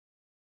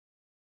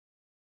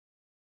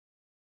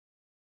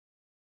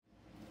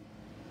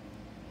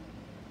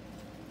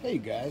Hey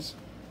guys,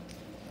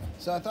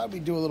 so I thought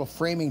we'd do a little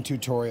framing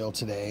tutorial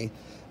today.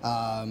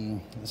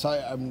 I'm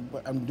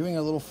doing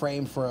a little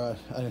frame for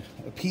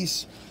a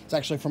piece. It's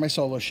actually for my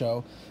solo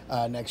show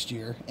next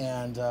year,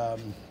 and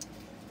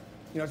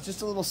it's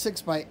just a little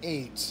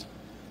 6x8,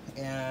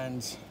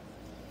 and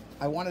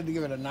I wanted to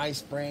give it a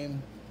nice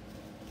frame.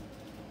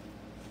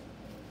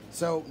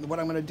 So what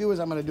I'm going to do is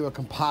I'm going to do a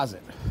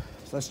composite.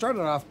 So I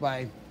started off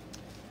by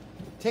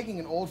taking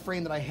an old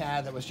frame that I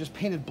had that was just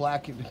painted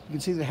black. You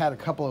can see that it had a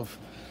couple of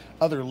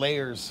other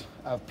layers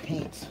of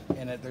paint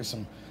in it. There's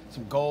some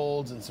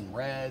golds and some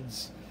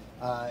reds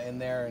in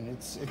there, and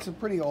it's a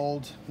pretty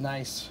old,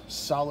 nice,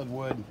 solid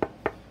wood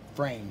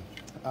frame.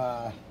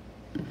 So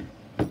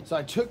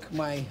I took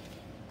my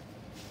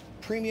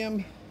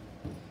premium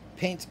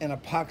paint and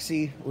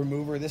epoxy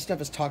remover. This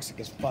stuff is toxic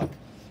as fuck.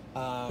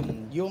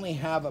 You only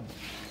have a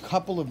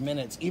couple of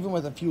minutes, even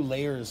with a few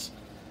layers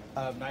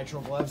of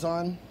nitrile gloves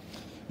on.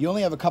 You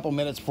only have a couple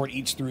minutes before it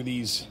eats through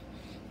these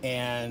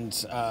and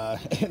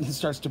it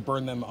starts to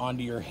burn them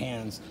onto your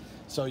hands.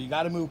 So you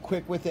got to move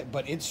quick with it,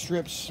 but it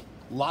strips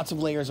lots of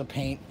layers of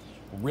paint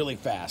really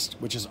fast,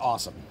 which is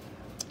awesome.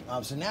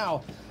 So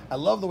now, I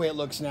love the way it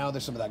looks now.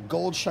 There's some of that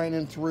gold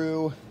shining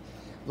through,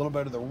 a little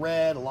bit of the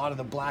red, a lot of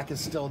the black is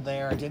still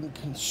there. I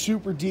didn't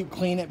super deep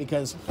clean it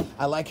because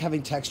I like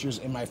having textures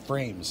in my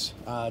frames,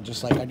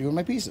 just like I do in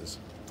my pieces.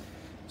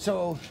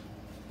 So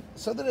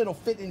that it'll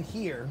fit in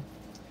here,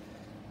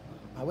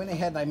 I went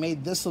ahead and I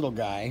made this little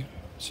guy.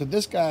 So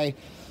this guy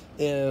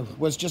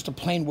was just a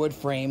plain wood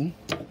frame.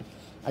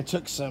 I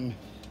took some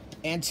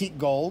antique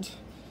gold,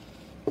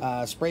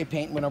 spray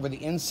paint, went over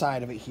the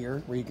inside of it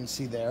here, where you can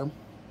see there.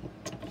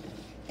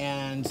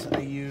 And I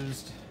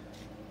used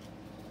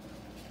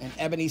an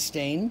ebony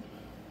stain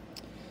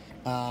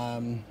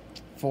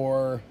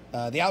for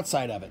the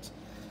outside of it.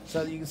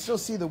 So that you can still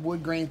see the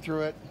wood grain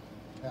through it.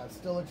 It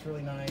still looks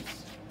really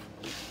nice.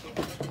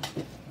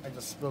 I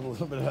just spilled a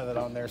little bit of it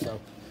on there, so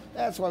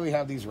that's why we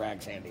have these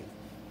rags handy.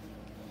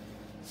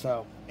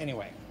 So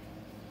anyway,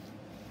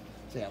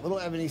 so yeah, a little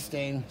ebony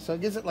stain. So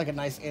it gives it like a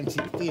nice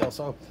antique feel.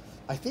 So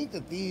I think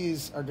that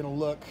these are going to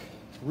look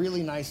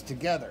really nice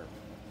together.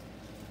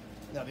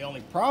 Now the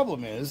only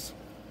problem is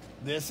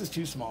this is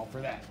too small for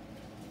that.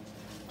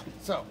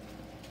 So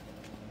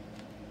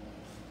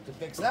to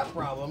fix that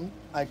problem,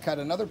 I cut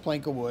another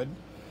plank of wood,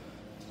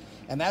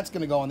 and that's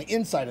going to go on the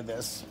inside of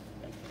this.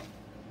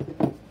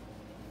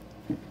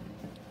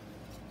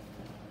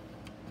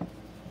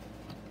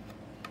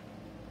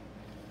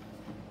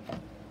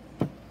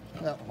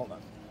 No, hold on.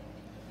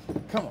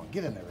 Come on,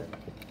 get in there,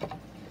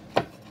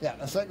 Rick.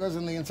 Yeah, so that goes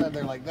in the inside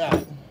there like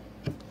that.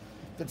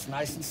 Fits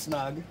nice and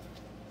snug.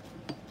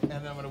 And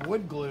then I'm going to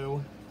wood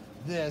glue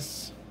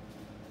this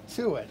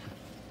to it.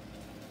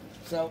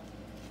 So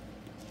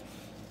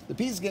the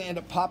piece is going to end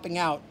up popping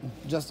out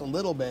just a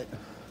little bit.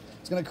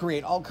 It's going to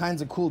create all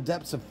kinds of cool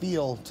depths of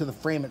feel to the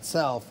frame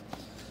itself.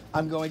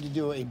 I'm going to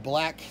do a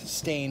black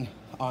stain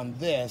on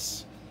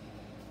this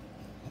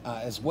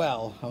as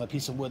well, on the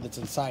piece of wood that's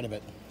inside of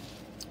it.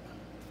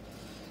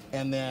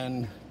 And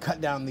then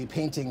cut down the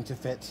painting to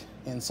fit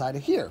inside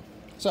of here.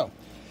 So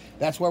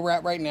that's where we're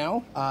at right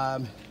now.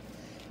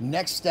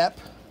 Next step,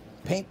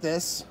 paint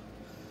this,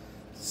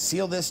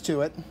 seal this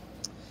to it,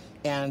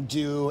 and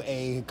do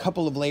a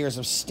couple of layers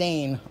of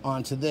stain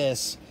onto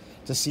this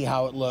to see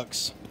how it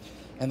looks.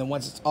 And then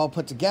once it's all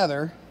put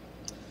together,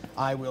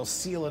 I will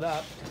seal it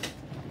up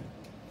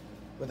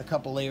with a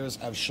couple layers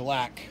of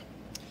shellac.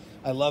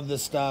 I love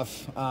this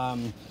stuff.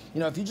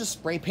 If you just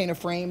spray paint a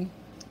frame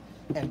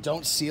and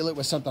don't seal it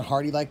with something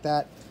hardy like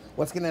that,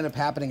 what's going to end up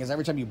happening is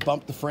every time you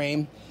bump the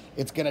frame,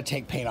 it's going to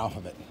take paint off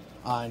of it.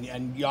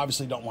 And you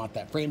obviously don't want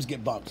that. Frames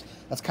get bumped.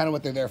 That's kind of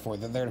what they're there for.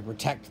 They're there to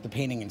protect the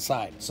painting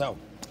inside. So,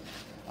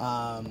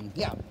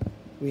 yeah,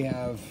 we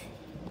have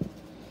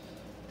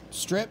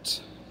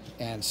stripped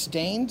and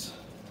stained.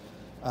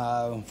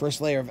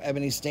 First layer of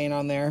ebony stain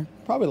on there.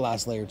 Probably the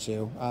last layer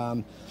too.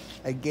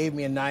 It gave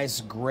me a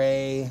nice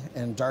gray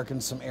and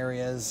darkened some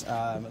areas.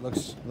 It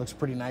looks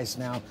pretty nice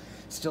now.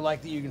 Still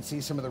like that you can see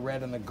some of the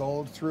red and the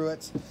gold through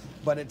it,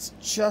 but it's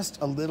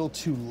just a little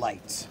too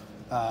light.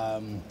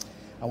 I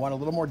want a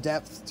little more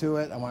depth to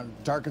it. I want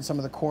to darken some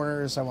of the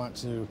corners. I want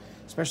to,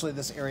 especially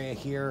this area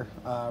here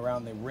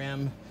around the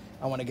rim,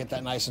 I want to get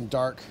that nice and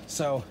dark.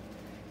 So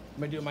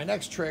I'm gonna do my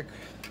next trick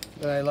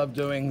that I love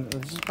doing.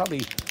 This is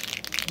probably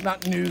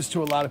not news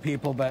to a lot of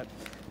people, but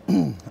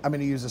I'm gonna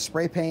use a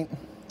spray paint,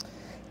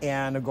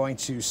 and I'm going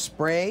to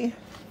spray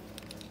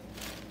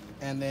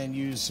and then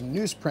use some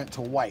newsprint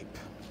to wipe.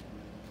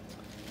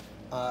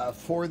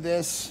 For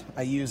this,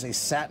 I use a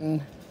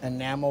satin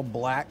enamel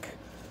black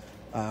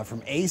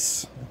from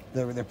Ace.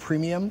 They're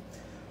premium.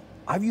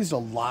 I've used a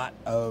lot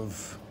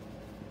of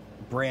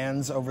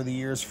brands over the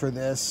years for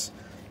this,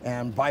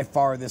 and by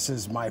far this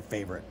is my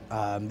favorite.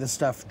 This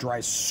stuff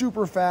dries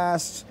super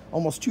fast,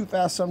 almost too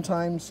fast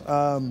sometimes,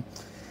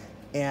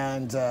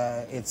 and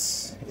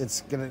it's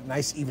got a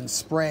nice even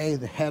spray.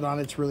 The head on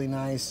it's really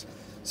nice.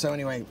 So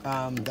anyway,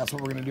 that's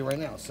what we're gonna do right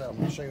now. So I'm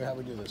gonna show you how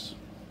we do this.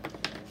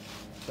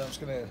 So I'm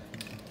just gonna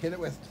hit it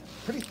with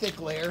pretty thick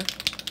layer.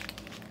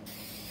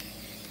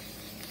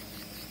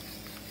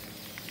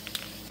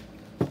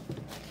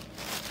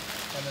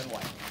 And then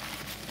wipe.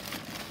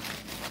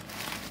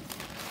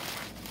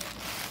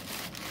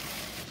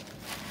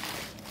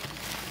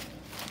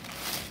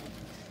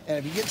 And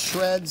if you get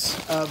shreds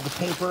of the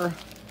paper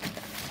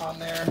on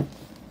there,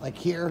 like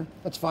here,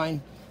 that's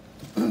fine.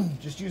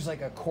 Just use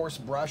like a coarse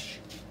brush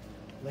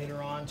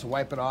later on to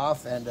wipe it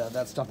off, and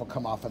that stuff will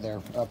come off of there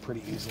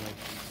pretty easily.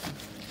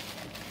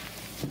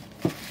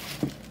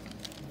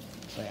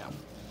 So yeah,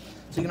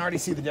 so you can already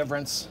see the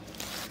difference.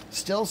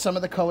 Still some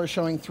of the color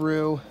showing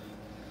through,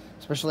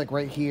 especially like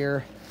right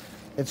here.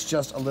 It's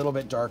just a little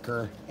bit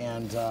darker,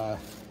 and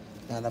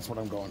that's what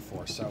I'm going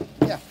for. So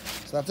yeah,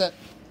 so that's it.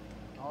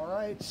 All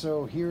right,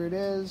 so here it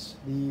is,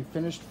 the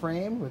finished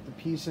frame with the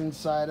piece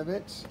inside of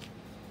it.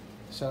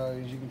 So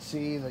as you can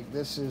see, like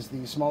this is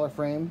the smaller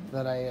frame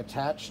that I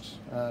attached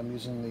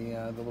using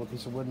the little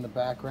piece of wood in the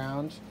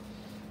background.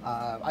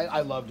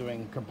 I love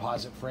doing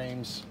composite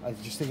frames. I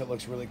just think it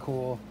looks really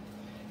cool.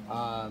 You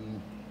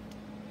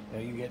know,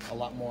 you get a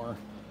lot more.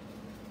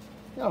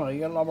 I don't know, you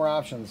get a lot more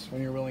options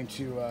when you're willing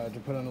to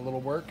put in a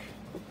little work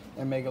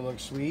and make it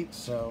look sweet.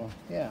 So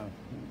yeah,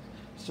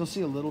 still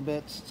see a little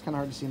bit. It's kind of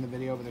hard to see in the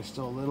video, but there's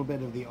still a little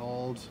bit of the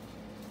old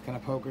kind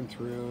of poking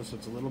through, so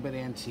it's a little bit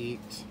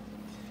antiqued.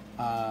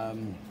 But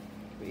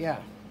yeah,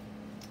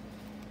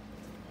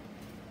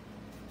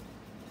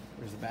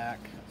 there's the back.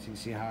 So you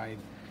see how I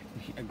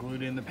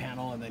glued in the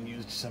panel and then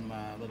used some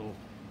little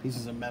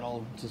pieces of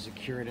metal to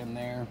secure it in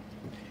there.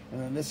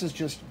 And then this is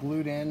just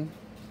glued in.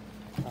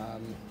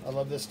 I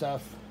love this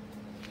stuff.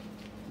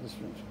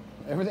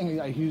 Everything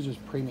I use is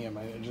premium.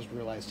 I just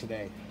realized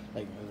today,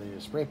 like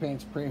the spray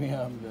paint's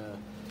premium, the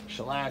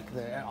shellac,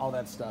 all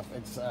that stuff.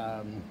 It's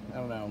I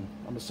don't know.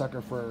 I'm a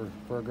sucker for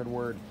a good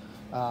word.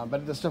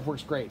 But this stuff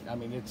works great. I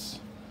mean,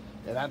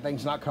 that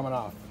thing's not coming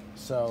off,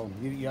 so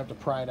you have to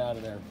pry it out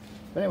of there.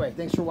 But anyway,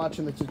 thanks for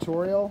watching the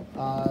tutorial.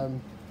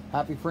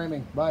 Happy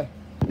framing. Bye.